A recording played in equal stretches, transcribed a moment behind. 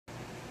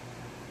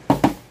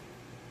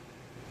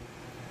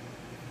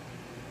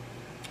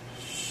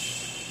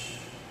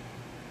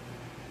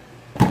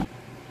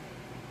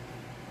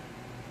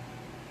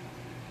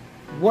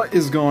What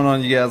is going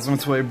on, you guys?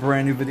 Welcome to a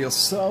brand new video.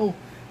 So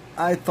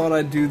I thought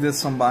I'd do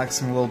this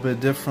unboxing a little bit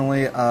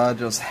differently.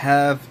 Just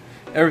have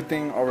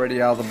everything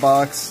already out of the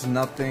box,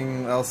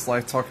 nothing else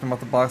like talking about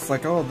the box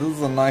like, oh, this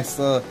is a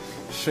nice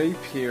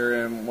shape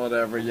here and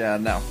whatever. Yeah,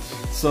 no.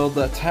 So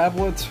the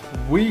tablet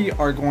we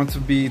are going to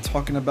be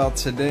talking about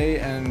today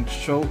and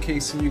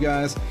showcasing you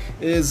guys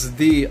is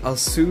the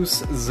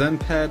Asus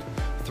Zenpad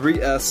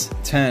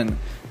 3S10.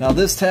 Now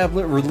this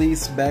tablet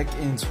released back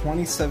in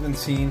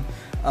 2017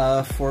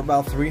 for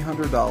about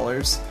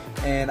 $300,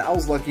 and I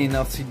was lucky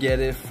enough to get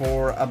it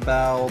for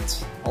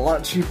about a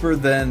lot cheaper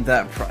than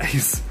that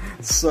price.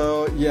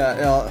 So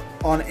yeah,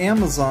 on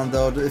Amazon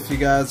though, if you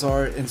guys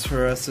are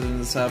interested in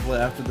this tablet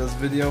after this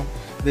video,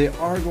 they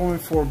are going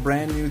for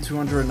brand new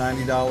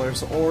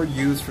 $290 or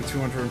used for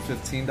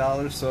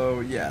 $215. So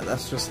yeah,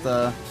 that's just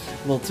a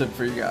little tip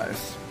for you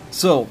guys.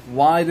 So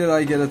why did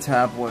I get a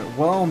tablet?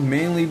 Well,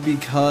 mainly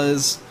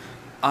because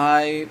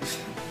I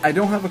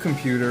don't have a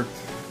computer,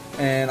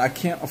 and I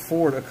can't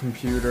afford a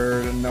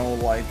computer, no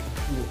like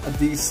a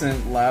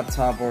decent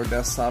laptop or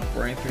desktop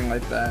or anything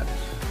like that.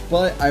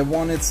 But I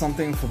wanted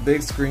something for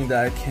big screen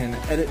that I can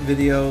edit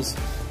videos,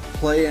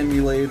 play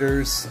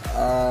emulators,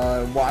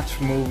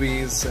 watch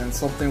movies, and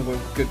something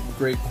with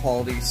great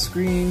quality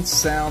screen,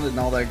 sound, and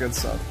all that good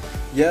stuff.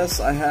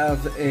 Yes, I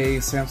have a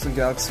Samsung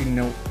Galaxy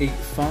Note 8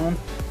 phone,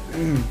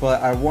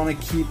 but I want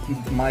to keep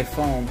my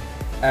phone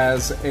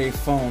as a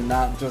phone,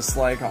 not just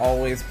like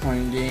always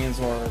playing games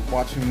or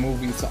watching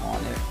movies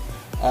on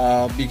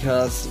it,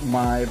 because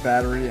my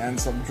battery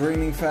ends up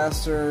draining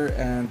faster,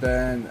 and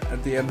then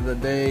at the end of the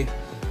day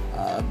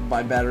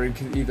my battery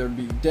could either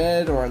be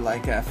dead or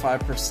like at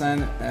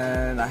 5%,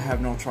 and I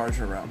have no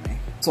charger around me.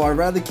 So I'd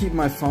rather keep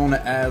my phone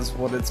as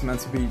what it's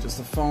meant to be,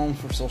 just a phone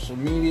for social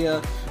media,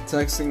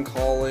 texting,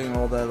 calling,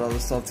 all that other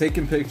stuff,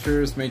 taking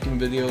pictures, making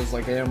videos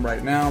like I am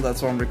right now.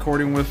 That's what I'm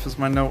recording with, is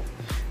my Note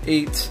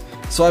 8.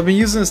 So I've been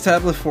using this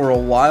tablet for a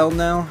while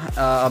now,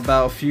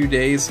 about a few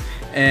days,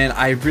 and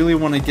I really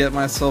want to get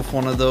myself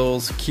one of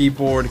those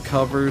keyboard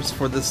covers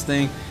for this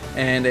thing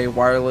and a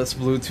wireless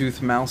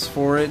Bluetooth mouse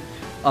for it.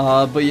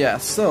 But yeah,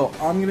 so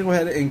I'm going to go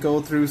ahead and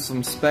go through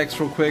some specs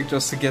real quick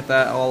just to get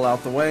that all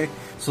out the way.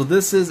 So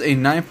this is a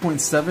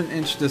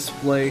 9.7-inch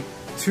display,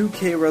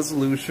 2K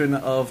resolution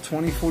of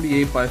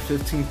 2048 by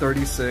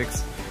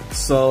 1536.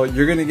 So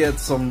you're gonna get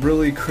some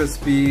really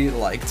crispy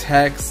like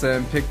text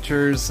and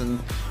pictures, and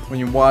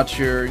when you can watch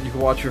your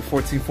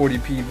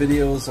 1440p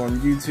videos on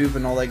YouTube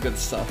and all that good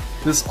stuff.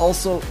 This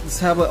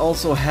tablet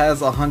also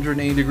has a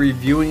 180-degree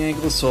viewing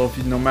angle, so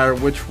if no matter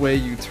which way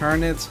you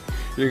turn it,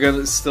 you're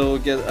gonna still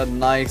get a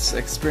nice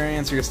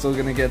experience. You're still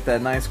gonna get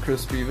that nice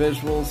crispy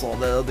visuals, all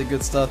that other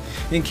good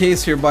stuff, in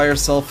case you're by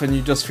yourself and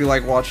you just feel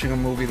like watching a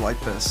movie like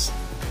this.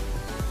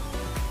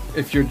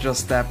 If you're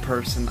just that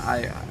person,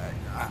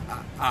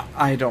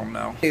 I don't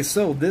know. Okay,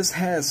 so this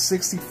has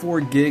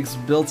 64 gigs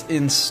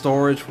built-in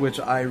storage, which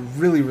I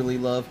really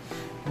love,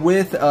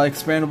 with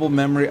expandable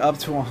memory up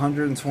to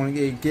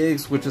 128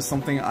 gigs, which is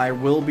something I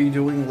will be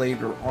doing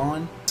later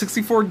on.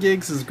 64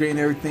 gigs is great and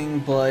everything,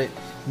 but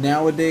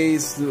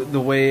nowadays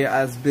the way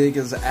as big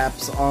as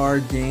apps are,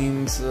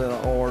 games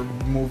or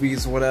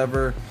movies,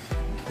 whatever,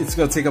 it's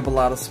going to take up a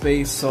lot of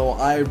space. So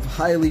I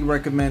highly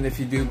recommend, if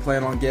you do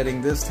plan on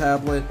getting this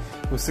tablet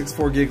with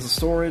 64 gigs of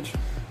storage,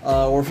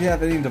 or if you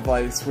have any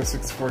device with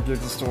 64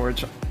 gigs of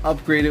storage,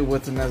 upgrade it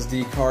with an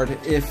SD card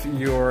if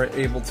you're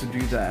able to do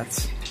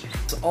that.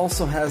 It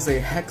also has a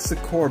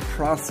hexa-core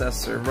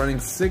processor running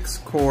 6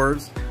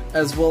 cores,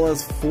 as well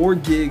as 4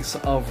 gigs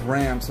of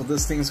RAM. So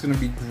this thing is going to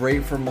be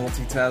great for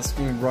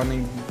multitasking,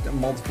 running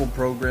multiple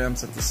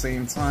programs at the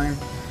same time.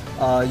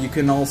 You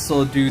can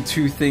also do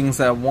 2 things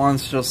at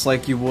once, just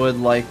like you would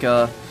like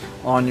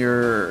on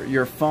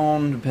your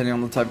phone, depending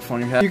on the type of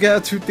phone you have. You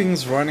got 2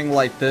 things running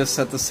like this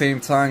at the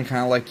same time,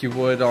 kind of like you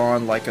would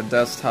on like a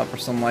desktop or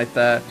something like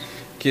that.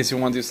 In case you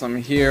want to do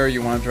something here,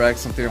 you want to drag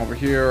something over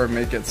here or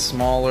make it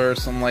smaller or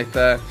something like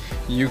that,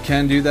 you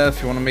can do that.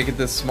 If you want to make it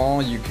this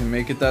small, you can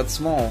make it that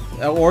small.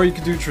 Or you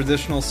could do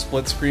traditional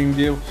split screen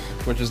view,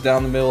 which is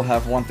down the middle,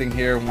 have one thing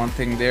here, one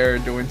thing there,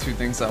 doing 2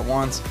 things at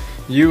once.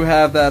 You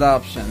have that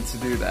option to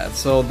do that,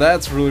 so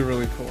that's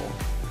really cool.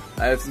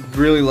 I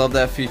really love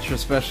that feature,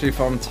 especially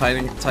if I'm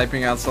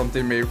typing out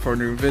something maybe for a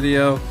new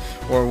video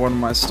or one of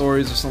my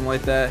stories or something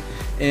like that,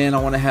 and I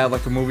want to have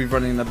like a movie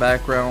running in the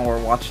background or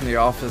watching The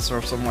Office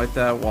or something like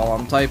that while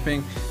I'm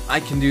typing. I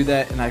can do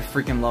that, and I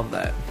freaking love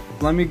that.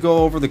 Let me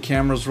go over the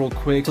cameras real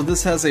quick. So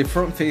this has a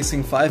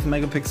front-facing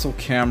 5-megapixel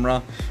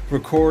camera,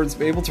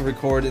 able to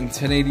record in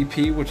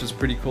 1080p, which is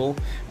pretty cool.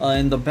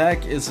 In the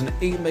back is an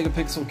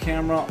 8-megapixel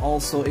camera,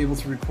 also able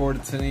to record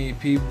at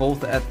 1080p,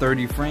 both at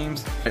 30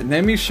 frames. Right,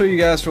 let me show you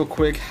guys real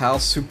quick how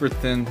super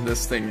thin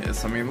this thing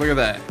is. I mean, look at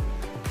that.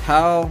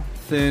 How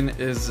thin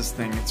is this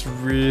thing? It's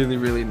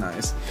really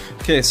nice.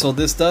 Okay, so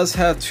this does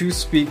have 2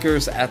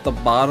 speakers at the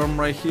bottom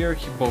right here,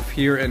 both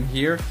here and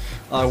here,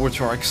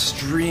 which are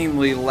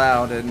extremely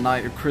loud at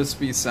night,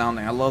 crispy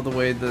sounding. I love the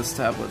way this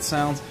tablet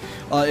sounds.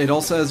 It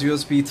also has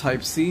USB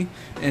Type-C,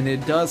 and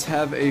it does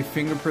have a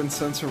fingerprint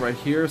sensor right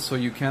here, so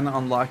you can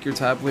unlock your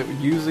tablet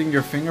using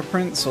your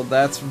fingerprint, so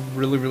that's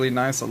really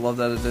nice. I love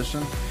that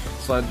addition.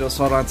 So I just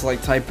don't have to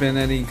like type in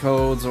any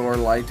codes or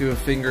like do a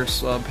finger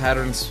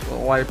pattern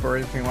swipe or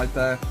anything like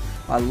that.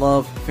 I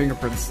love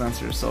fingerprint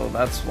sensors, so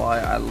that's why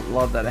I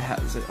love that it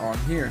has it on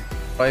here.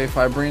 But if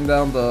I bring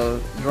down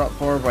the drop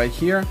bar right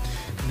here,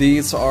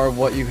 these are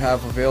what you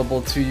have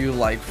available to you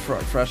like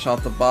fresh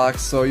out the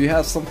box. So you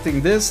have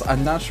something, this,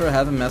 I'm not sure, I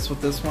haven't messed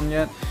with this one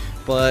yet,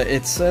 but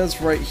it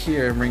says right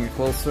here, bring it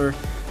closer,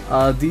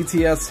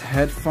 DTS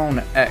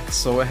Headphone X.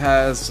 So it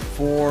has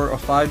 4 or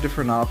 5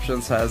 different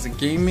options. It has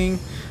gaming,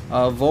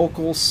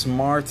 vocal,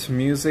 smart,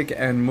 music,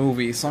 and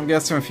movie. So I'm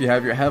guessing if you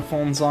have your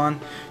headphones on,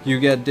 you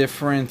get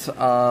different,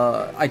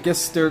 I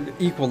guess they're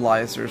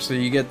equalizers, so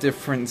you get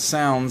different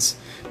sounds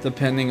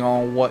depending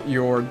on what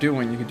you're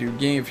doing. You can do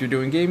game, if you're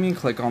doing gaming,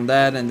 click on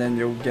that, and then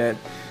you'll get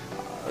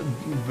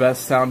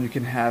best sound you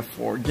can have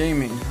for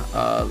gaming,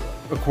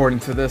 according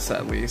to this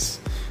at least.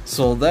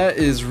 So that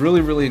is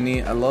really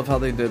neat. I love how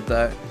they did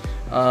that.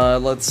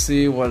 Let's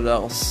see what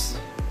else.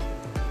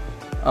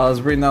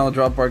 Let's bring down the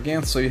drop bar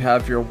again. So you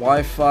have your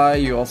Wi-Fi,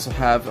 you also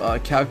have a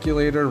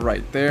calculator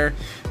right there.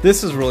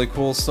 This is really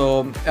cool.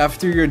 So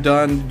after you're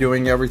done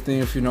doing everything,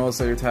 if you notice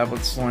that your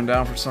tablet's slowing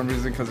down for some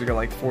reason because you got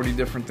like 40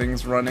 different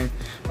things running,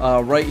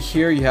 right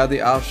here you have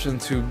the option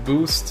to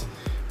boost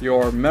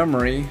your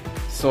memory.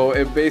 So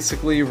it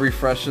basically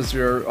refreshes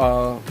your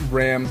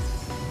RAM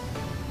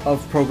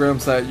of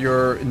programs that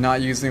you're not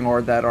using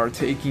or that are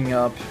taking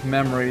up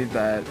memory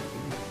that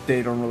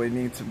they don't really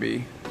need to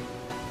be.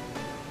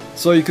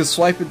 So you can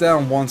swipe it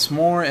down once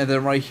more, and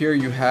then right here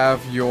you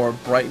have your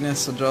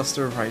brightness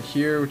adjuster right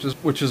here,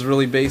 which is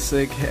really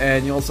basic.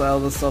 And you also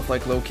have the stuff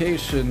like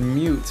location,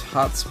 mute,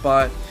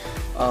 hotspot,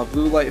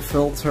 blue light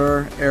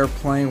filter,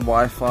 airplane,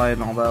 Wi-Fi,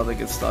 and all that other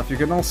good stuff. You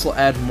can also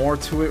add more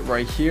to it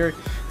right here.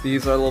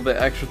 These are a little bit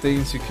extra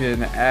things you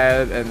can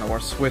add and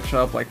or switch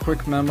up, like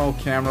quick memo,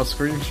 camera,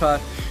 screenshot.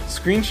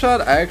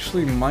 Screenshot, I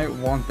actually might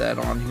want that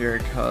on here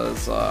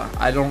because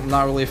I'm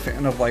not really a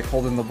fan of like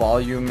holding the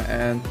volume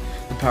and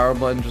the power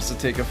button just to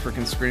take a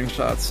freaking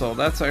screenshot. So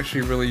that's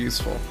actually really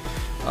useful.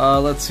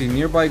 Let's see,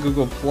 nearby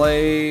Google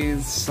Play,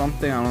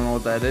 something, I don't know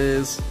what that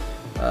is.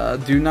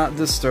 Do not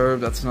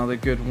disturb, that's another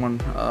good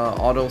one.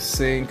 Auto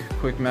sync,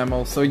 quick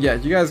memo. So yeah,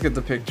 you guys get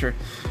the picture.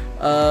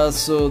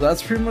 So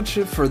that's pretty much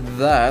it for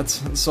that.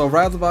 So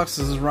right out of the box,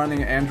 this is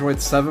running Android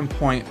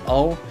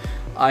 7.0.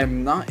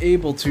 I'm not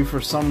able to, for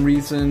some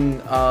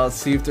reason,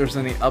 see if there's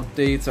any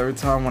updates. Every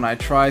time when I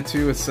try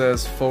to, it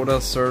says photo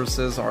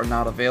services are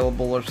not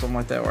available or something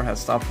like that, or has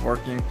stopped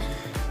working.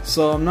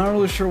 So I'm not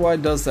really sure why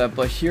it does that,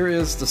 but here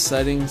is the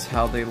settings,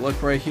 how they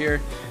look right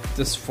here.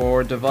 This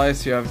for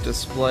device, you have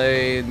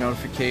display,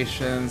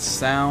 notifications,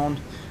 sound,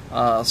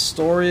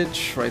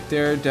 storage right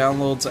there,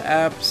 downloads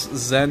apps,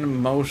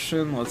 Zen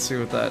Motion, let's see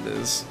what that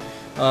is.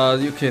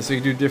 Okay, so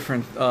you do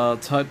different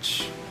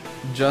touch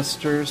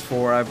gestures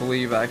for, I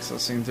believe,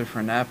 accessing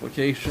different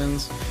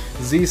applications.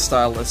 Z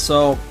Stylus,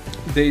 so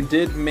they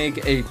did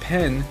make a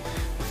pen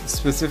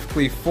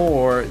specifically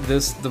for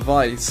this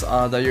device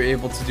that you're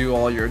able to do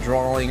all your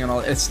drawing and all.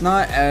 It's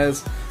not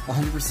as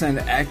 100%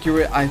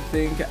 accurate, I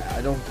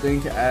don't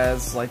think,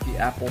 as like the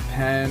Apple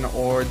Pen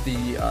or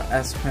the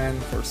S Pen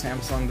for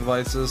Samsung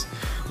devices,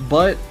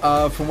 but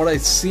from what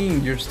I've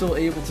seen, you're still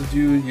able to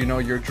do, you know,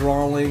 your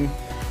drawing.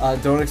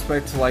 Don't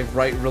expect to like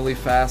write really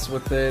fast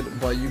with it,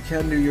 but you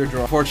can do your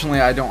drawing. Fortunately,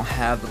 I don't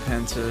have the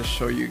pen to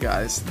show you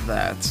guys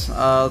that.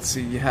 Let's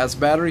see, it has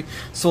battery.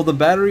 So the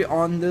battery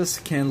on this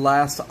can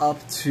last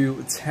up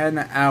to 10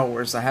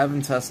 hours. I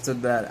haven't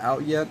tested that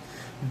out yet,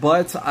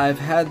 but I've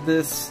had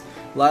this.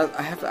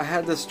 I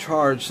had this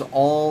charged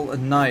all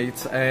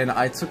night, and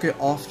I took it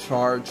off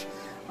charge.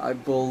 I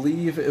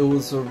believe it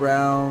was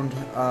around,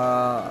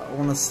 I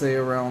want to say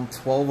around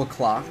 12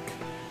 o'clock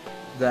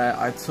that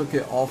I took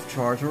it off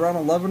charge. Around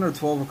 11 or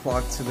 12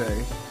 o'clock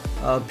today,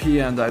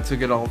 p.m. that I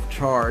took it off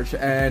charge,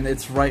 and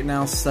it's right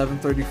now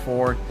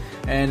 7:34,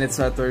 and it's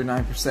at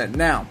 39%.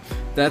 Now,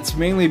 that's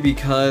mainly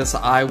because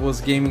I was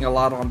gaming a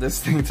lot on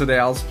this thing today.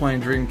 I was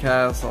playing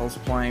Dreamcast, I was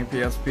playing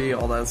PSP,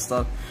 all that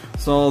stuff.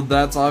 So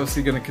that's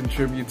obviously going to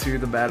contribute to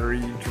the battery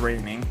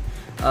draining.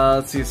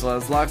 Let's see, so it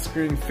has lock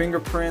screen,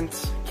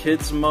 fingerprint,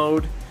 kids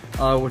mode,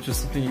 which is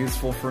something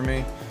useful for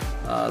me,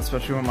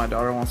 especially when my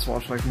daughter wants to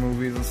watch like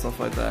movies and stuff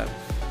like that.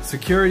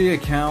 Security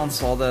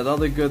accounts, all that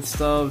other good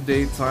stuff,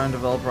 date, time,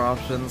 developer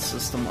options,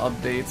 system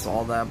updates,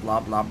 all that blah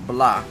blah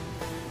blah.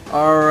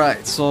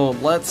 Alright, so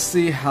let's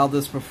see how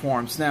this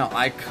performs. Now,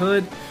 I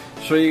could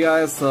show you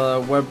guys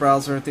the web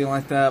browser or anything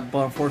like that,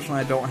 but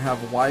unfortunately I don't have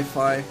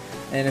Wi-Fi,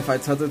 and if I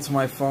tether it to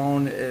my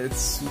phone,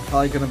 it's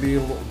probably going to be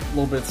a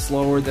little bit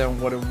slower than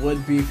what it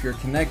would be if you're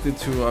connected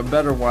to a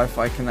better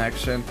Wi-Fi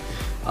connection.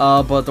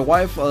 But the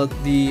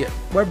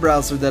web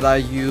browser that I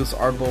use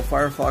are both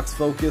Firefox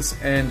Focus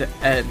and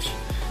Edge.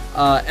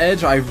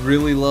 Edge I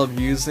really love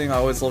using. I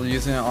always love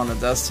using it on a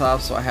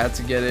desktop, so I had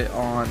to get it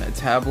on a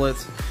tablet.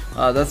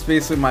 That's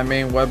basically my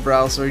main web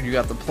browser. You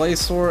got the Play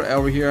Store.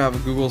 Over here I have a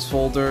Google's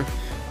folder.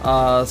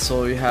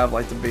 So you have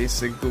like the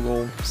basic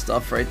Google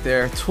stuff right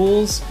there.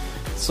 Tools.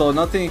 So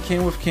nothing it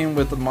came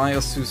with my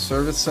Asus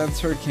Service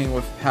Center. It came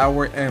with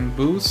power and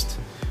boost,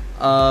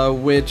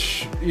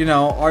 which, you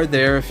know, are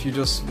there if you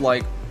just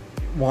like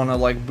want to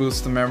like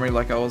boost the memory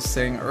like I was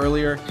saying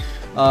earlier.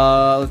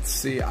 Let's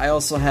see, I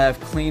also have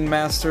Clean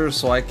Master,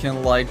 so I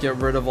can like get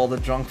rid of all the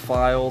junk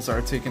files that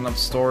are taking up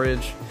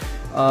storage.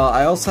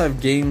 I also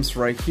have games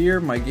right here,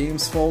 my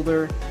games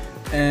folder.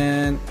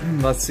 And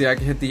let's see, I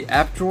can hit the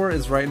app drawer,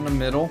 is right in the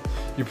middle.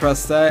 You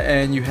press that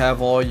and you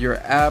have all your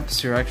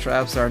apps, your extra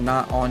apps that are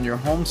not on your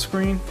home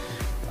screen.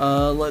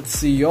 Let's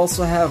see, you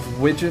also have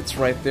widgets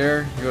right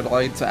there. You would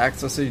like to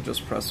access it, you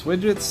just press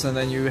widgets, and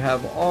then you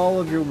have all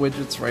of your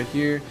widgets right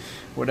here.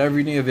 Whatever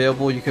you need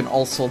available. You can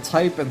also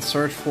type and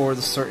search for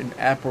the certain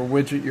app or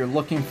widget you're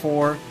looking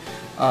for.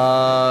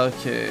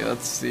 Okay,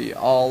 let's see,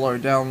 all are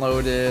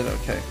downloaded.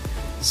 Okay,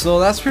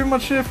 so that's pretty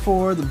much it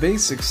for the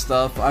basic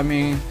stuff. I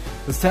mean,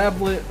 this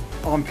tablet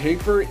on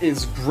paper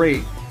is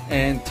great,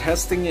 and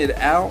testing it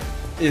out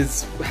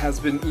has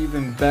been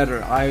even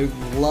better. I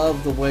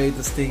love the way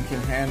this thing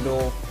can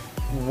handle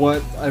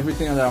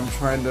everything that I'm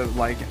trying to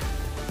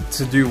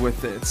do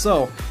with it.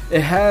 So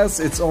it has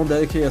its own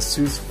dedicated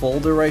Asus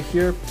folder right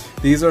here.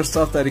 These are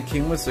stuff that it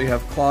came with. So you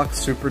have clock,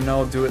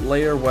 supernova, do it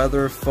later,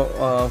 weather,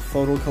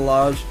 photo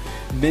collage,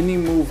 mini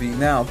movie.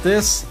 Now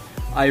this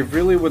I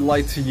really would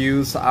like to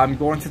use. I'm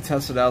going to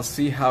test it out,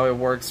 see how it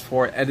works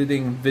for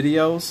editing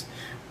videos,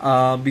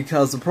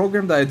 because the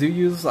program that I do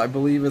use, I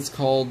believe it's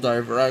called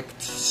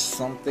Direct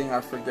something,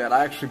 I forget.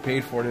 I actually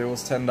paid for it. It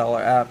was a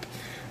 $10 app.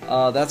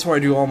 That's where I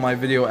do all my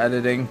video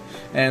editing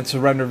and to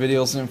render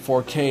videos in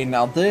 4K.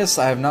 Now this,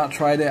 I have not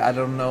tried it. I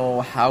don't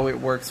know how it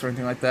works or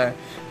anything like that.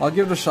 I'll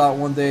give it a shot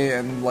one day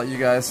and let you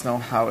guys know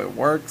how it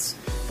works.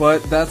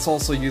 But that's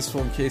also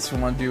useful in case you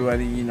want to do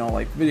any, you know,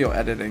 like video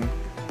editing.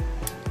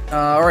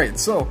 Alright,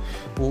 so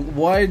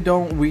why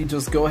don't we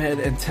just go ahead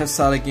and test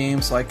out a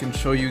game so I can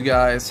show you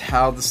guys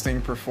how this thing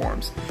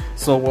performs.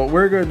 So what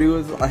we're going to do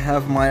is I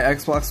have my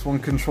Xbox One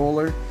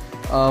controller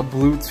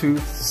Bluetooth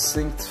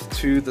synced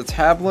to the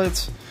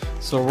tablet.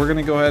 So we're going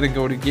to go ahead and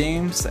go to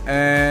games,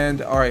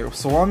 and alright,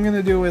 so what I'm going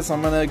to do is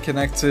I'm going to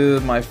connect to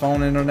my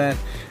phone internet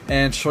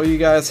and show you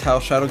guys how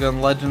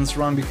Shadowgun Legends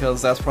run,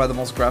 because that's probably the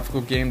most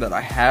graphical game that I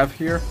have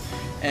here,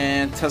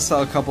 and test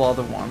out a couple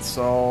other ones.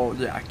 So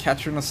yeah,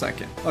 catch you in a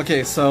second.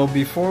 Okay, so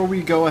before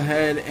we go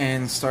ahead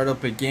and start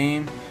up a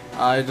game,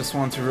 I just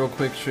want to real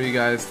quick show you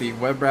guys the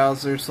web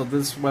browser. So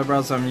this web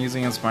browser I'm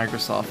using is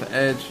Microsoft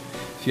Edge.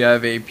 If you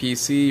have a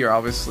PC, you're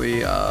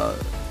obviously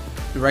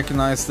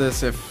recognize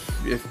this.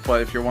 But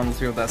if you're one of the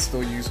people that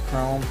still use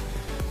Chrome,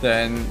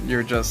 then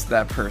you're just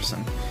that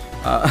person.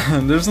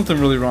 There's nothing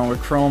really wrong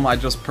with Chrome. I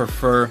just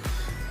prefer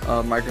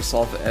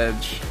Microsoft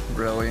Edge,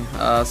 really.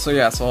 So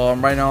yeah, so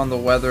I'm right now on the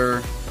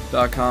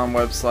weather.com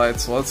website.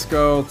 So let's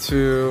go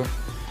to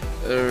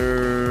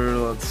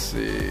let's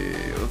see,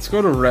 let's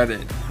go to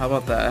Reddit. How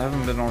about that? I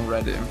haven't been on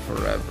Reddit in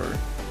forever.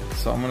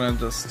 So I'm gonna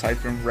just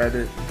type in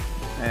Reddit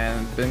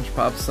and Binge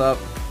pops up.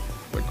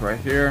 Click right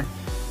here.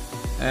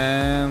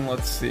 And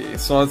let's see.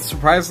 So it's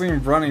surprisingly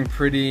running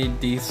pretty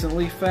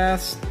decently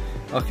fast.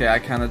 Okay, I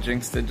kind of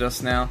jinxed it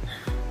just now.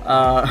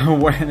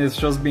 When it's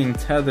just being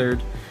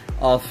tethered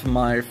off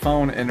my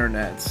phone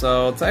internet.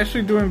 So it's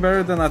actually doing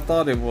better than I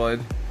thought it would.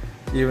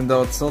 Even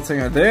though it's still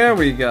taking. There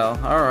we go.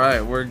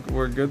 Alright,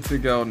 we're good to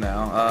go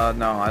now.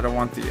 No, I don't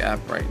want the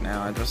app right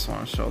now. I just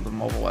want to show the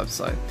mobile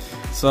website.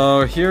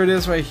 So here it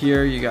is right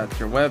here. You got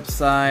your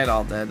website,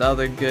 all that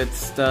other good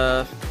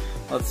stuff.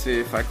 Let's see,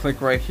 if I click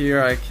right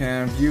here, I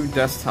can view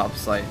desktop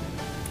site.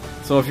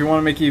 So if you want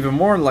to make it even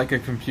more like a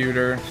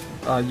computer,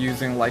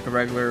 using like a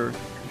regular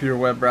computer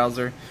web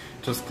browser,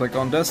 just click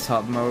on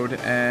desktop mode,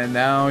 and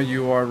now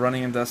you are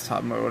running in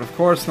desktop mode. Of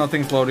course,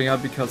 nothing's loading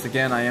up because,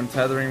 again, I am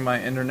tethering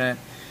my internet,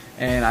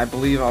 and I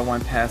believe I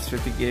went past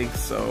 50 gigs,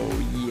 so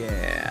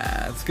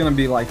yeah, it's gonna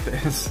be like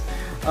this.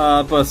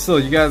 But still,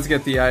 you guys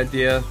get the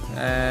idea,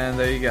 and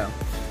there you go.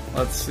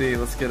 Let's see,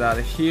 let's get out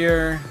of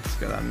here. Let's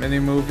get a mini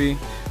movie.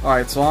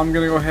 Alright, so I'm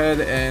gonna go ahead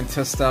and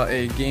test out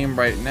a game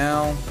right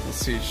now. Let's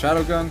see,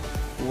 Shadowgun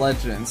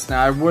Legends.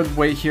 Now I would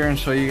wait here and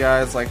show you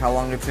guys like how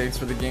long it takes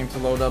for the game to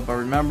load up, but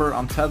remember,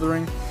 I'm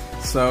tethering,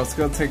 so it's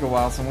gonna take a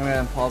while, so I'm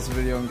gonna pause the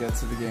video and get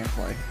to the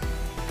gameplay.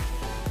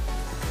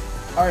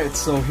 Alright,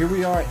 so here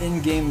we are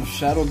in game of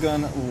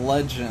Shadowgun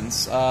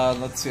Legends.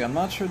 Let's see, I'm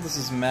not sure this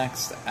is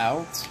maxed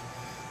out.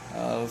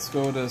 Let's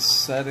go to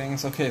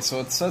settings. Okay, so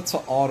it's set to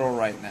auto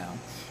right now.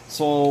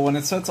 So when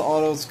it's set to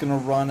auto, it's gonna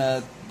run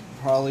at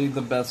probably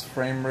the best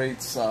frame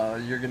rates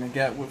you're gonna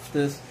get with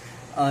this.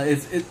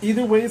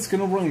 Either way, it's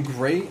gonna run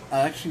great.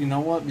 Actually, you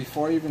know what?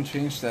 Before I even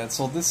change that,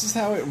 so this is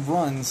how it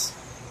runs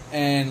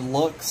and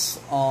looks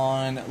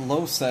on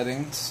low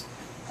settings.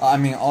 I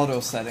mean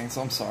auto settings.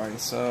 I'm sorry.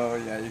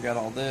 So yeah, you got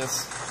all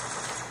this.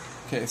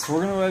 Okay, so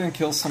we're gonna go ahead and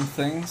kill some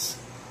things,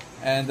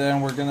 and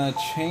then we're gonna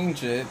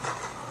change it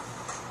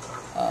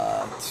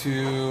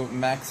to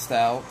maxed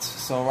out.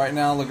 So right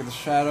now, look at the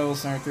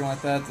shadows and everything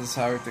like that. This is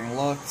how everything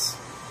looks.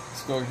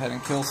 Let's go ahead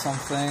and kill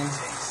something.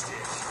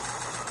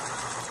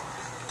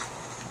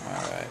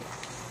 Alright.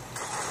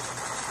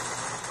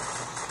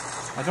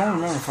 I don't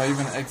remember if I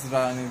even exited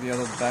out any of the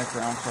other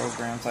background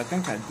programs. I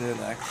think I did,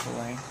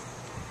 actually.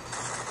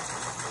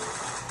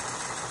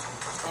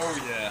 Oh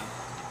yeah.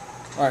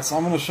 Alright, so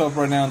I'm going to show up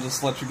right now and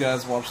just let you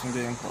guys watch some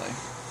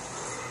gameplay.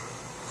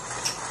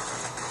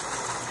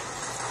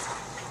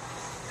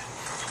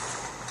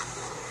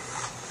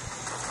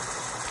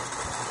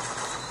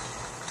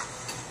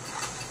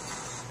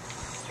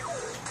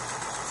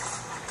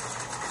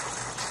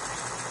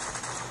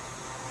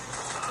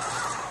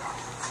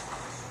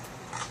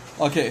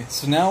 Okay,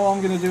 so now what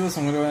I'm going to do is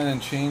I'm going to go ahead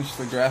and change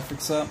the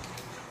graphics up.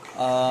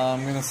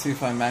 I'm going to see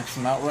if I max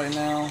them out right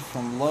now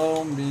from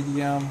low,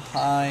 medium,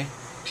 high,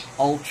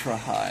 ultra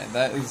high.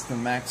 That is the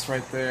max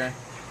right there.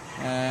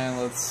 And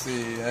let's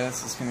see,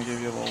 yes, it's going to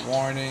give you a little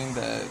warning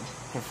that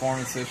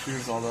performance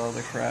issues, all the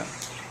other crap,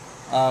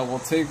 will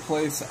take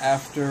place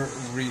after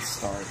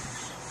restart.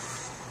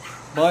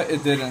 But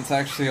it didn't. It's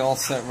actually all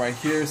set right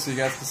here, so you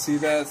guys can see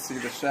that, see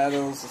the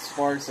shadows, the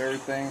sparks,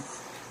 everything.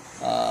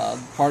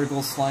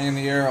 Particles flying in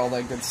the air, all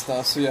that good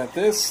stuff. So yeah,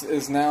 this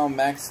is now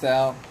maxed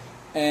out,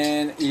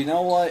 and you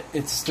know what?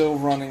 It's still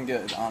running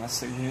good,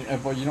 honestly.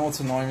 But you know what's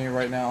annoying me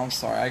right now? I'm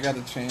sorry, I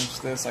gotta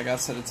change this. I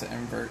gotta set it to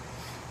invert.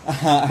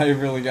 I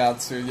really got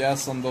to.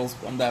 Yes, I'm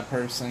that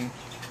person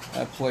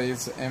that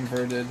plays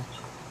inverted,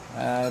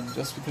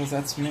 just because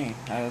that's me.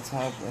 That's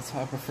how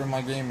I prefer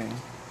my gaming.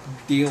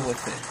 Deal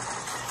with it.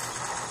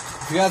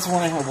 If you guys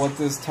want to know what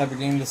this type of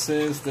game this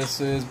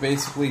is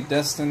basically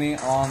Destiny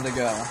on the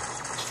go.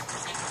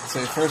 It's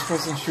a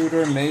first-person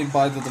shooter made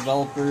by the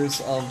developers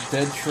of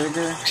Dead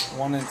Trigger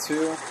 1 and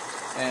 2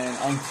 and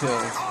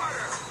Unkilled.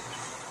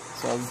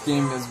 So this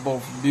game is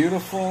both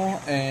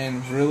beautiful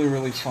and really,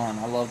 really fun.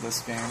 I love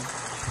this game.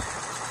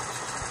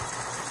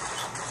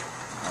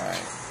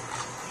 Alright.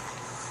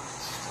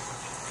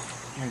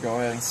 I'm going to go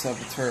ahead and set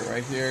up a turret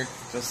right here,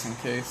 just in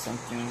case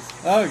something's...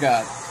 Oh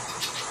god!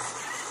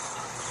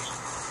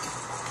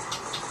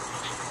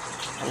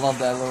 I love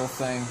that little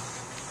thing.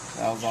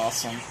 That was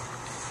awesome.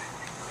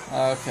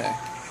 Okay.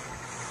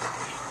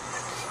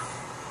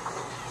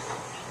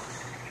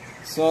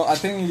 So I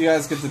think you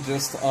guys get the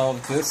gist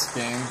of this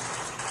game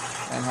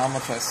and how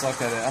much I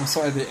suck at it. I'm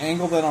sorry, the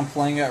angle that I'm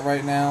playing at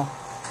right now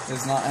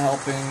is not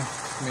helping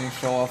me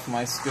show off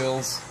my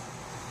skills.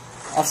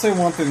 I'll say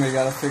one thing they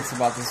gotta fix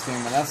about this game,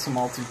 and that's the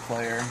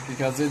multiplayer,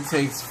 because it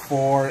takes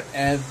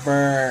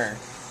forever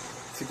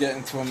to get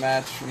into a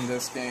match in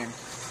this game.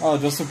 Oh,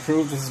 just to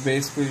prove this is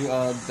basically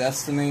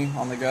Destiny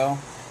on the go,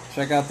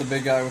 check out the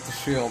big guy with the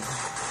shield.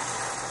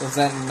 Does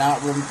that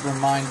not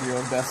remind you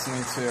of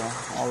Destiny 2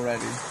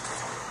 already?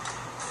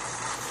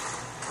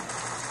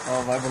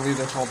 Oh, I believe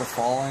they're called The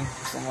Fallen,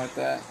 or something like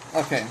that.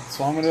 Okay,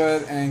 so I'm going to go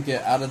ahead and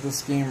get out of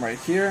this game right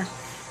here.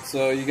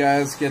 So you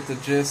guys get the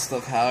gist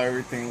of how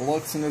everything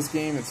looks in this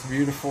game. It's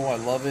beautiful, I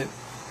love it.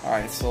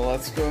 Alright, so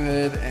let's go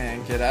ahead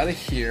and get out of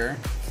here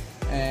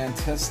and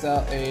test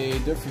out a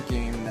different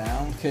game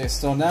now. Okay,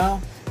 so now,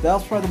 that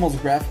was probably the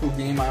most graphical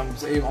game I'm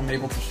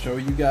able to show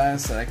you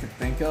guys that I could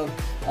think of.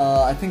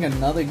 I think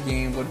another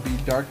game would be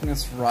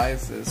Darkness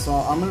Rises. So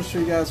I'm going to show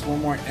you guys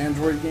one more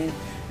Android game,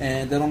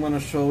 and then I'm going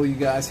to show you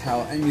guys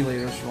how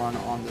emulators run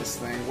on this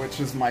thing, which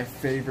is my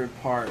favorite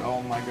part.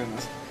 Oh my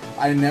goodness.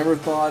 I never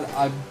thought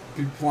I'd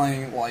be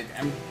playing like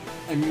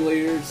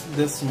emulators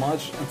this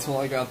much until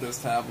I got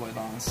this tablet,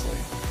 honestly.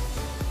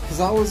 Because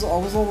I was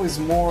always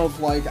more of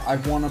like, I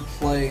want to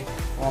play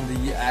on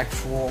the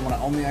actual, when I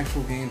own the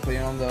actual game, play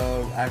on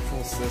the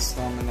actual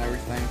system and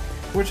everything,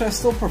 which I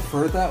still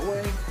prefer that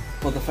way,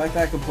 but the fact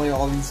that I can play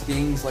all these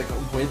games like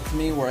with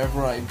me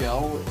wherever I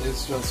go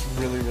is just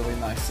really, really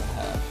nice to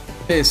have.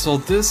 Okay, so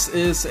this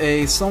is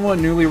a somewhat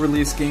newly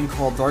released game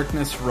called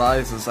Darkness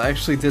Rises. I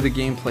actually did a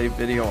gameplay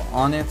video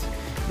on it.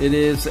 It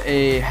is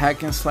a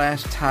hack and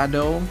slash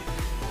Tado,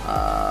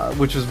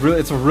 which is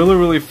it's a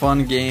really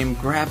fun game.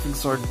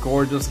 Graphics are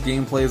gorgeous,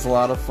 gameplay is a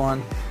lot of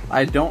fun.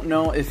 I don't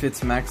know if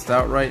it's maxed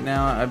out right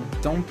now. I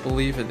don't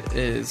believe it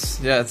is.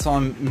 Yeah, it's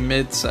on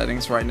mid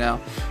settings right now.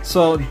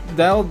 So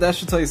that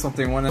should tell you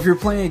something. If you're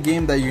playing a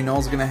game that you know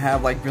is gonna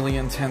have like really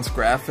intense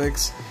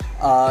graphics,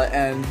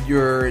 and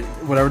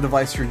whatever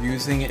device you're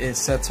using is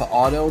set to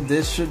auto,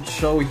 this should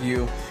show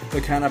you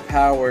the kind of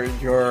power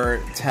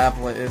your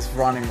tablet is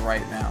running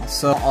right now.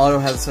 So auto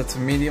has set to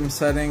medium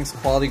settings,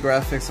 quality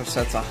graphics are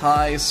set to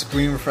high,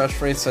 screen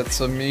refresh rate set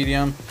to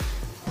medium,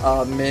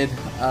 mid,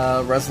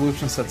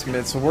 resolution set to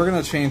mid. So we're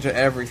going to change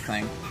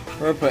everything.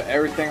 We're going to put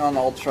everything on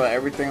ultra,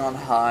 everything on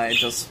high,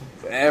 just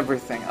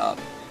everything up.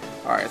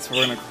 Alright, so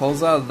we're going to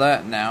close out of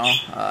that now.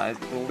 I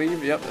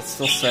believe, yep, it's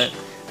still set.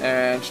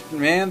 And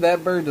man,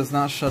 that bird does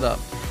not shut up.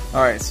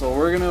 Alright, so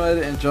we're going to go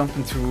ahead and jump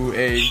into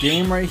a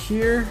game right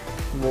here.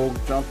 We'll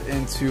jump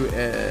into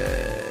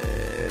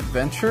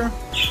adventure.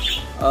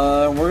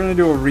 We're going to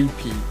do a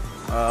repeat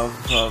of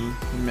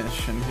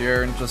mission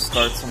here and just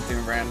start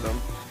something random.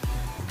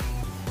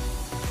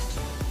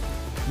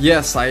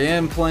 yes, I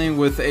am playing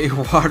with a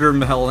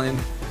watermelon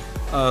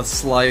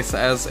slice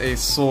as a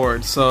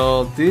sword.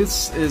 So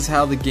this is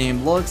how the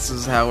game looks, this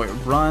is how it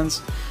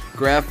runs.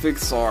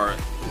 Graphics are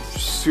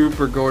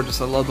super gorgeous.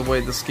 I love the way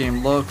this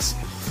game looks.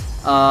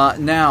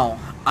 Now,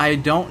 I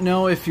don't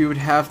know if you would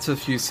have to,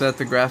 if you set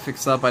the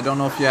graphics up, I don't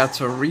know if you have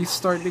to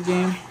restart the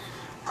game,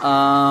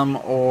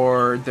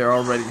 or they're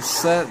already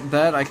set.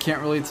 That I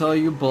can't really tell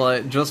you,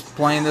 but just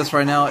playing this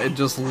right now, it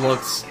just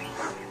looks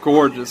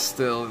gorgeous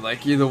still.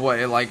 Like, either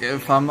way, like,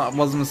 if I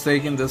wasn't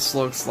mistaken, this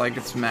looks like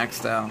it's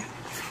maxed out.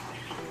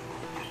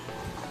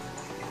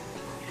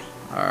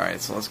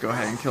 Alright, so let's go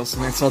ahead and kill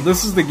something. So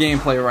this is the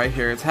gameplay right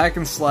here. It's hack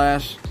and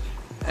slash,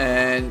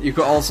 and you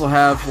could also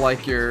have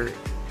like you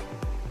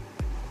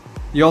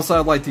also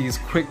have like these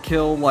quick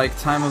kill like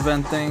time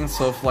event things.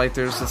 So if like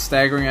there's a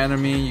staggering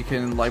enemy, you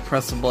can like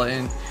press a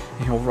button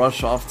and he'll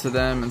rush off to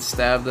them and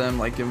stab them,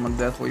 like give them a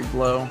deathly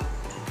blow.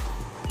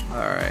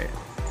 Alright.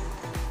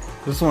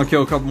 Just want to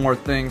kill a couple more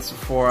things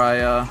before I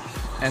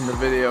end the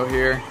video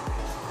here.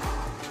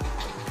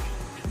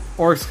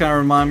 Orcs kind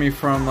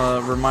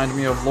of reminded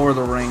me of Lord of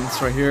the Rings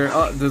right here.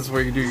 Oh, this is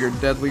where you do your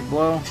deadly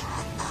blow.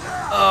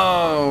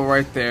 Oh,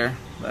 right there.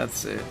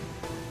 That's it.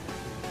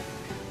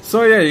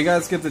 So yeah, you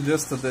guys get the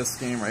gist of this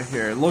game right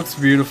here. It looks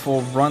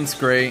beautiful, runs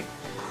great,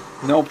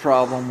 no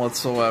problem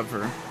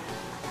whatsoever.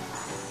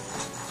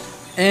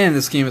 And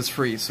this game is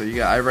free, so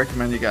I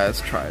recommend you guys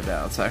try it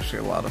out. It's actually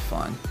a lot of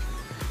fun.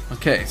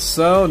 Okay,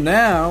 so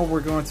now we're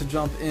going to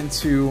jump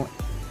into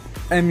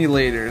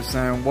emulators,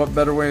 and what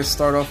better way to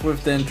start off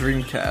with than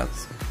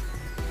Dreamcast.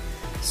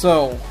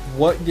 So,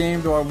 what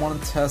game do I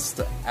want to test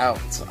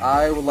out?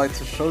 I would like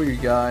to show you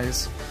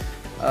guys,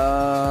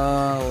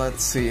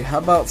 let's see, how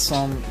about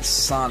some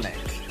Sonic?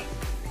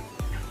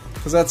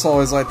 Because that's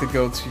always like the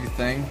go-to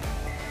thing.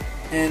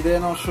 And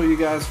then I'll show you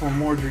guys one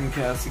more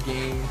Dreamcast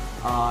game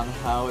on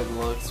how it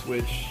looks,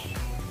 which...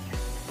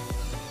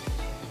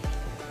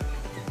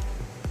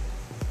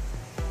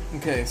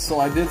 Okay, so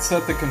I did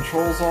set the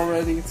controls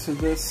already to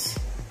this.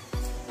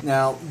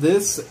 Now,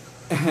 this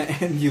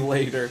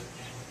emulator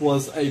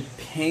was a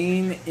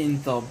pain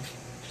in the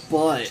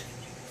butt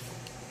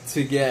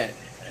to get,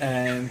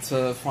 and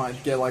to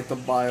get like the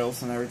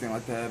BIOS and everything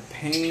like that.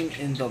 Pain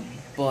in the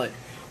butt.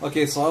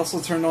 Okay, so I also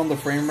turned on the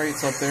frame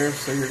rates up there,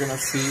 so you're gonna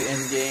see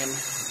in game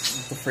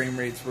the frame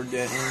rates we're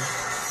getting.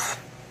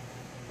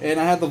 And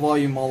I had the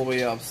volume all the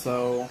way up,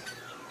 so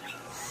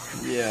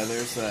yeah,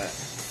 there's that.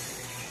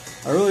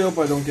 I really hope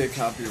I don't get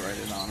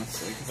copyrighted,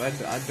 honestly,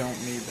 because I don't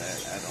need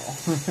that at all.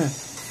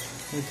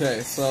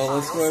 Okay, so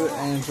let's go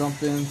ahead and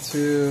jump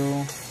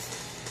into...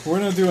 We're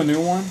going to do a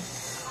new one,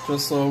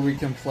 just so we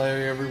can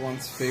play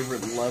everyone's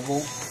favorite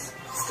level.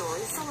 Story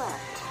select.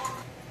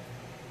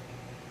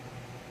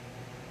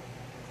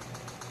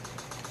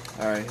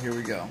 Alright, here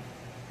we go.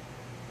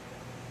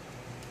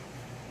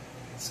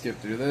 Skip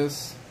through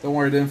this. Don't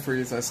worry, it didn't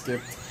freeze, I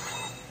skipped.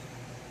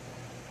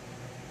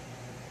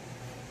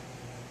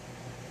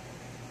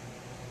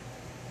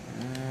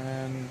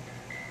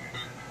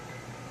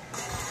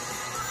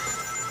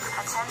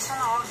 Attention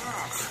all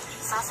units.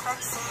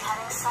 Suspect seen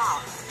heading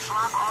south.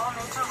 Block all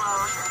major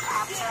roads and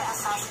capture the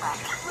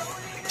suspect.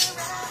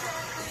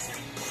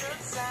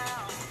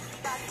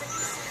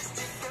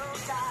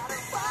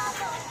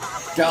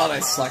 God, I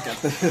suck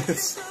at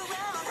this.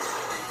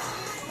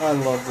 I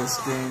love this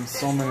game.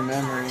 So many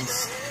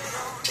memories.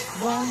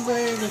 One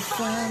way to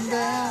find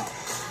out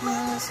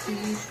must be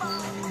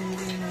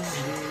moving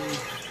ahead.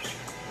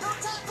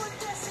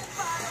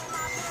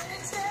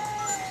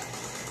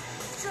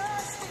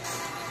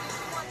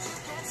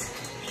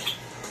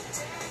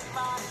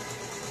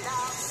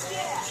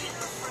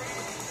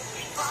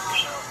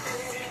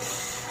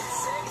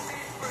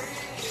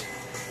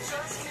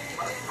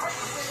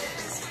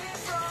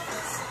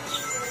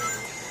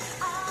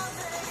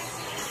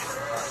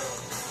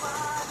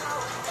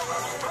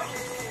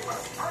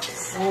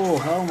 Oh,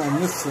 how am I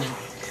missing?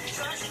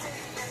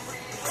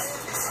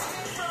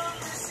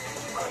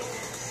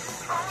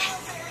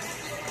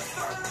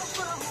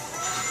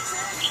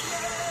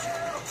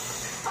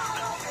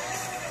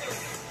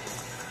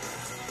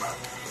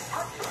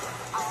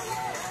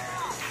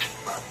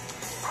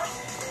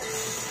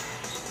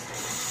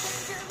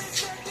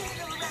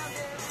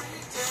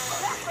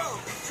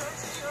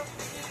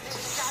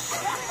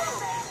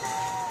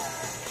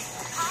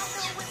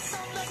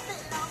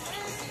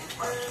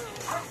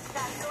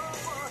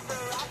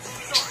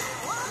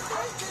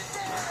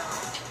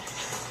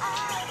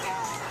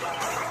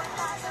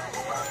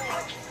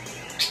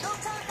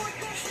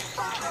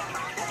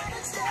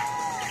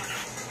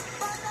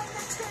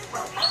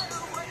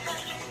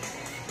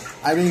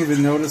 I didn't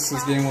even notice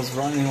this game was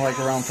running like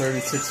around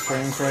 36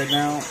 frames right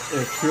now.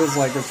 It feels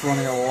like it's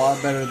running a lot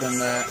better than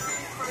that.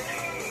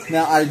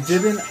 Now, I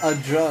didn't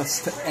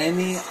adjust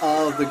any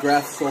of the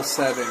graphical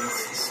settings.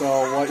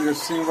 So what you're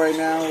seeing right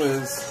now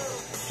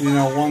is, you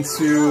know, once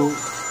you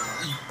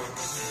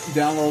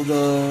download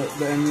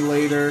the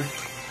emulator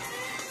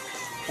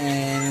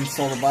and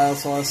install the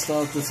BIOS, all that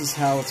stuff, this is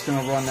how it's going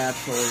to run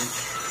naturally.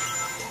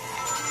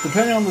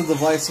 Depending on the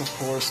device, of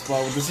course,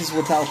 but this is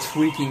without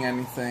tweaking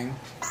anything.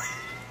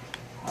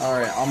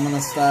 Alright, I'm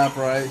gonna stop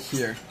right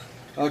here.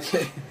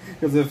 Okay,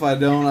 because if I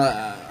don't,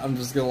 I'm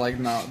just gonna like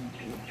not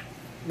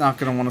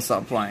gonna want to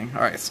stop playing.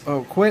 Alright,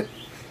 so quit.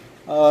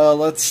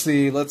 Let's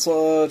see, let's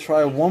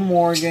try one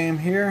more game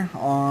here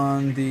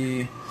on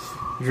the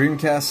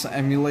Dreamcast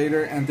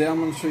emulator, and then I'm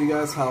gonna show you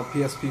guys how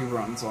PSP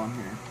runs on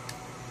here.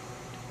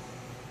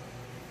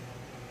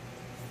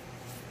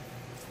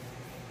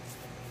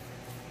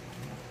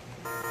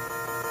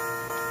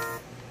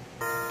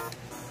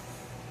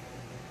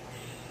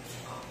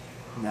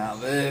 Now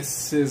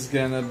this is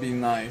gonna be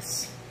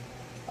nice.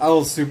 I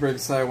was super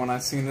excited when I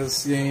seen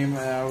this game,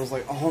 and I was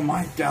like, oh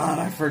my god,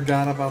 I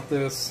forgot about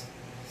this.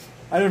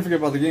 I didn't forget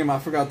about the game, I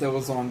forgot that it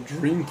was on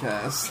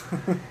Dreamcast.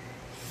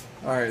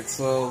 Alright,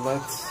 so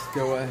let's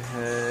go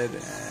ahead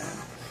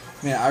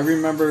and... Man, I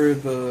remember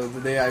the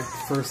day I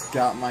first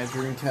got my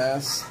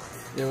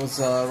Dreamcast. It was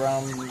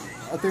around,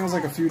 I think it was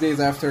like a few days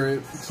after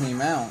it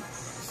came out.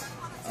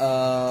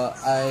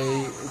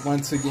 I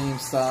went to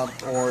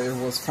GameStop, or it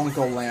was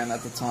Funko Land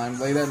at the time,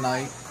 late at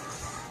night,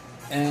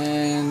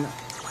 and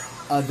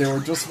they were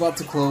just about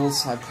to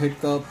close. I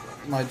picked up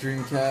my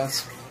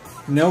Dreamcast.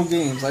 No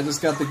games, I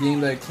just got the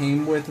game that it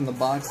came with in the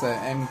box,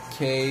 that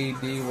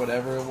MKD,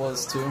 whatever it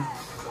was, too.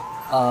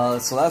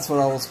 So that's what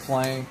I was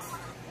playing.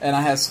 And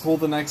I had school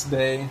the next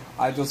day.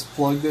 I just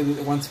plugged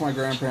it, went to my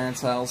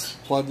grandparents' house,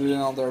 plugged it in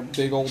on their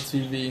big old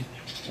TV,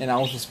 and I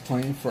was just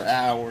playing for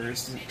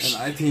hours. And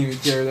I didn't even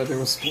care that there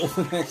was school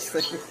the next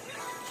day.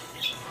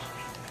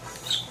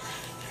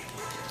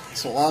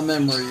 So a lot of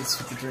memories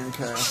with the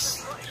Dreamcast.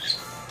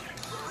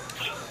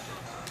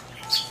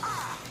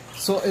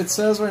 So it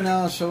says right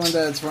now, showing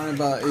that it's running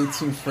about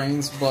 18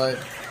 frames, but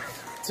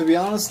to be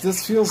honest,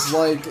 this feels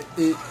like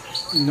it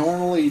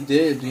normally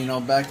did, you know,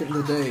 back in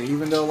the day.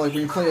 Even though, like,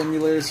 when you play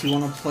emulators, you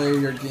want to play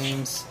your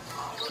games,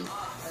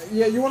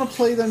 yeah, you want to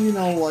play them, you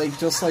know, like,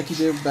 just like you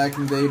did back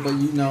in the day, but,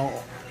 you know,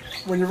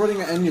 when you're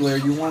running an emulator,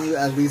 you want to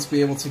at least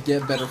be able to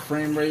get better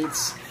frame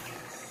rates,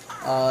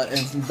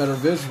 and better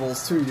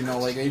visuals, too, you know,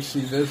 like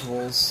HD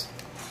visuals,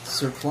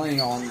 so you're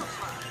playing on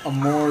a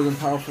more than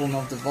powerful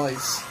enough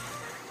device.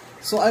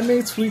 So I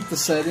may tweak the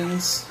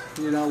settings,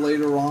 you know,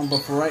 later on,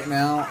 but for right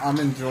now, I'm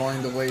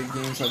enjoying the way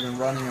games have been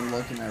running and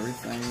looking and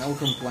everything. No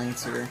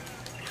complaints here.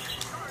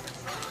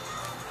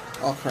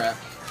 Oh crap.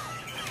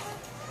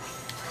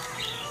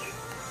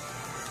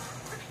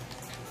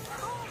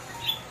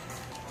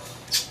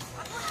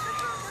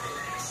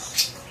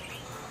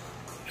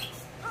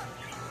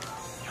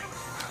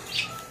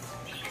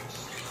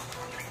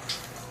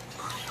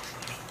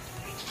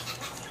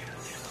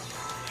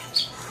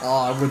 Oh,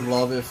 I would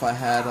love if I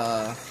had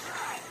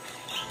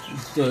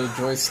the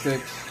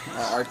joystick,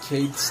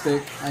 arcade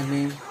stick, I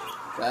mean.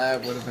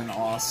 That would have been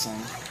awesome.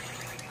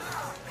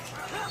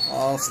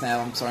 Oh snap,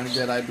 I'm starting to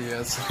get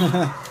ideas.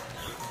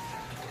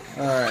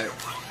 Alright,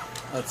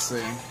 let's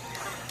see.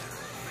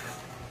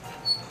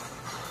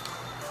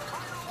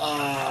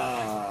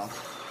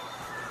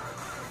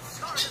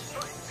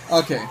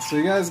 Okay, so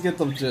you guys get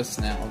the gist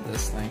now of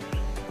this thing.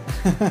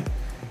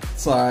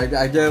 Sorry,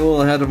 I get a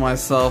little ahead of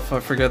myself. I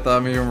forget that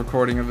I'm even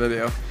recording a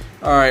video.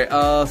 Alright,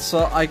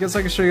 so I guess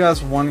I can show you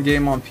guys one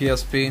game on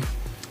PSP.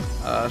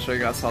 Show you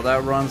guys how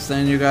that runs.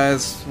 Then you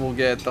guys will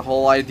get the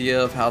whole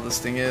idea of how this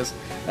thing is.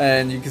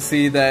 And you can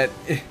see that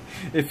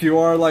if you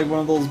are like one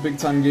of those big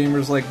time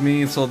gamers like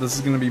me, so this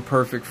is going to be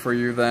perfect for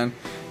you then.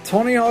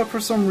 Tony Hawk, for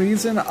some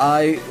reason,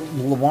 I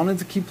wanted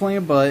to keep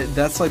playing, but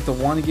that's like the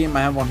one game I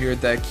have on here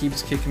that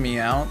keeps kicking me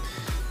out.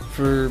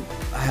 I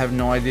have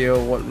no idea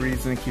what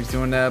reason it keeps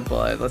doing that,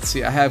 but let's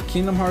see. I have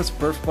Kingdom Hearts,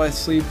 Birth by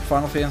Sleep,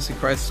 Final Fantasy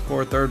Crisis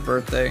Core, 3rd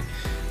Birthday.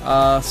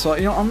 So,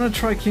 you know, I'm going to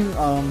try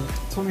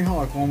Tony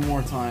Hawk one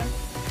more time.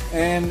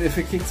 And if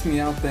it kicks me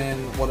out, then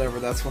whatever,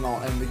 that's when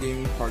I'll end the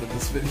gaming part of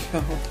this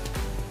video.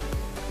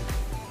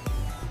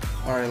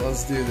 Alright,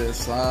 let's do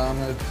this. I'm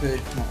going to pick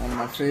one of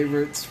my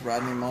favorites,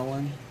 Rodney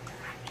Mullen.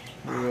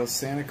 Here we go,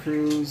 Santa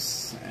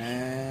Cruz,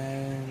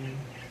 and...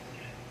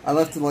 I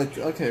left it like,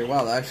 okay,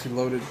 wow, that actually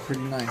loaded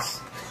pretty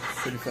nice,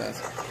 pretty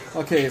fast.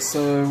 Okay,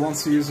 so it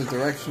wants to use the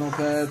directional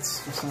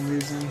pads for some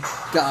reason.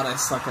 God, I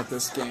suck at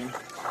this game.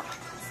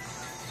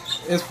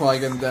 It's probably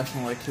gonna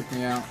definitely like kick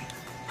me out.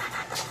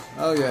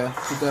 Oh yeah,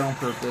 did that on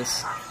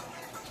purpose.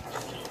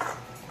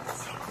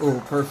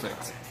 Oh,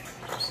 perfect.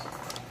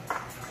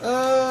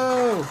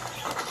 Oh!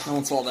 No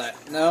one saw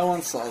that. No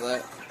one saw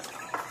that.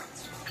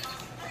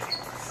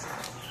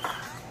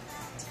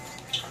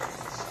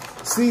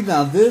 See,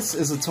 now this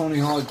is a Tony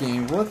Hawk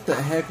game. What the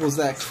heck was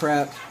that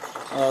crap?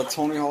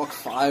 Tony Hawk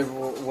 5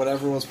 or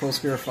whatever was Pro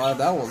Skater 5.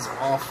 That was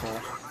awful.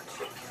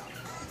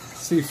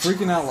 See,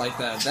 freaking out like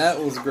that. That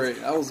was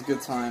great. That was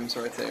good times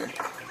right there.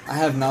 I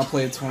have not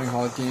played a Tony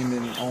Hawk game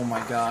in, oh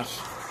my gosh.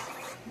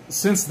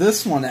 Since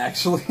this one,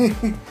 actually.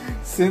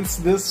 Since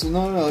this,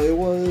 no, it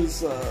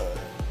was,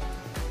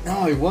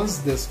 no, it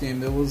was this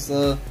game. It was,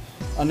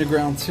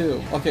 Underground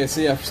 2. Okay,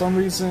 so yeah, for some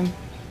reason,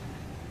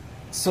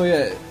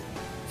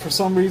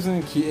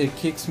 it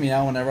kicks me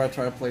out whenever I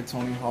try to play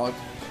Tony Hawk.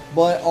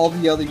 but all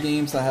the other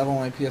games I have on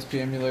my PSP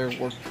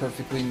emulator work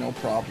perfectly, no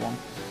problem.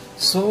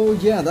 So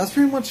yeah, that's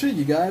pretty much it,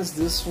 you guys.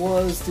 This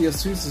was the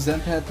Asus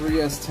Zenpad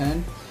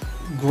 3S10.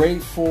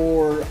 Great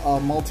for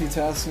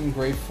multitasking,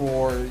 great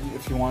for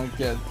if you want to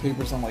get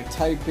papers on like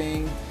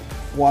typing,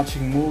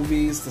 watching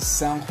movies. The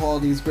sound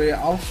quality is great.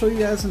 I'll show you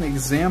guys an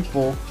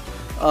example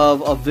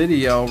of a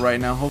video right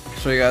now. I'll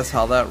show you guys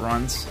how that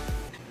runs.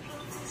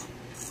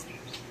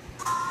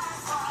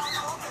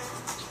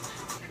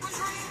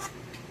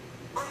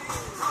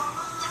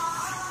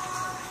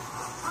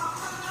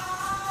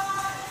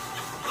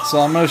 So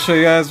I'm going to show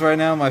you guys right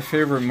now my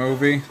favorite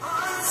movie.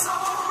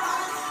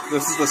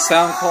 This is the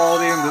sound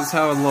quality and this is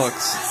how it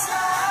looks.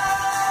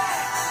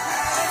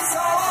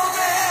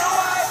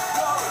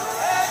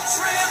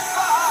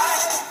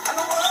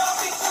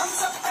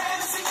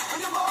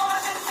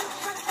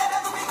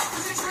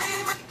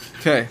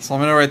 Okay, so I'm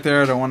gonna right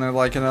there. I don't want to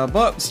like it,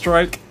 but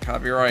strike,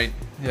 copyright.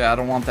 Yeah, I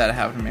don't want that to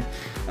happen to me.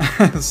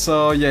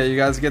 So yeah, you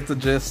guys get the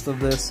gist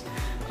of this.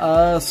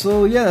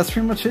 So yeah, that's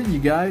pretty much it, you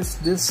guys.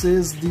 This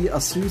is the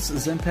Asus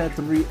Zenpad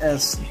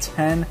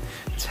 3S10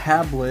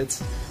 tablet.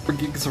 4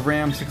 gigs of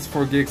RAM,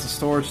 64 gigs of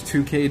storage,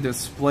 2K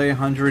display,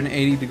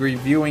 180-degree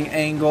viewing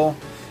angle.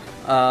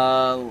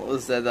 What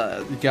was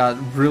that? You got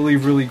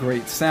really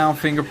great sound,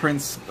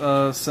 fingerprints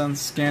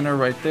sense scanner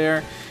right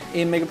there.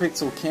 8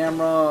 megapixel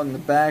camera in the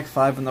back,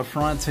 5 in the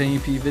front,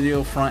 1080p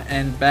video front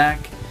and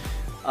back.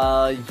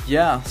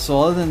 Yeah,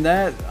 so other than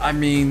that, I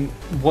mean,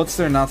 what's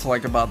there not to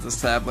like about this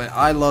tablet?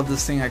 I love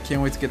this thing. I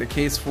can't wait to get a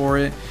case for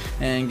it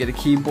and get a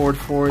keyboard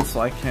for it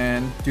so I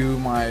can do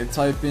my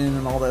typing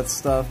and all that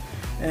stuff.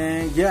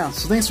 And yeah,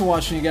 so thanks for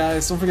watching, you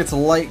guys. Don't forget to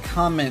like,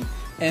 comment,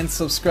 and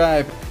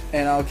subscribe,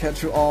 and I'll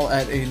catch you all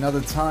at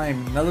another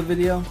time, another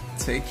video.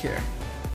 Take care.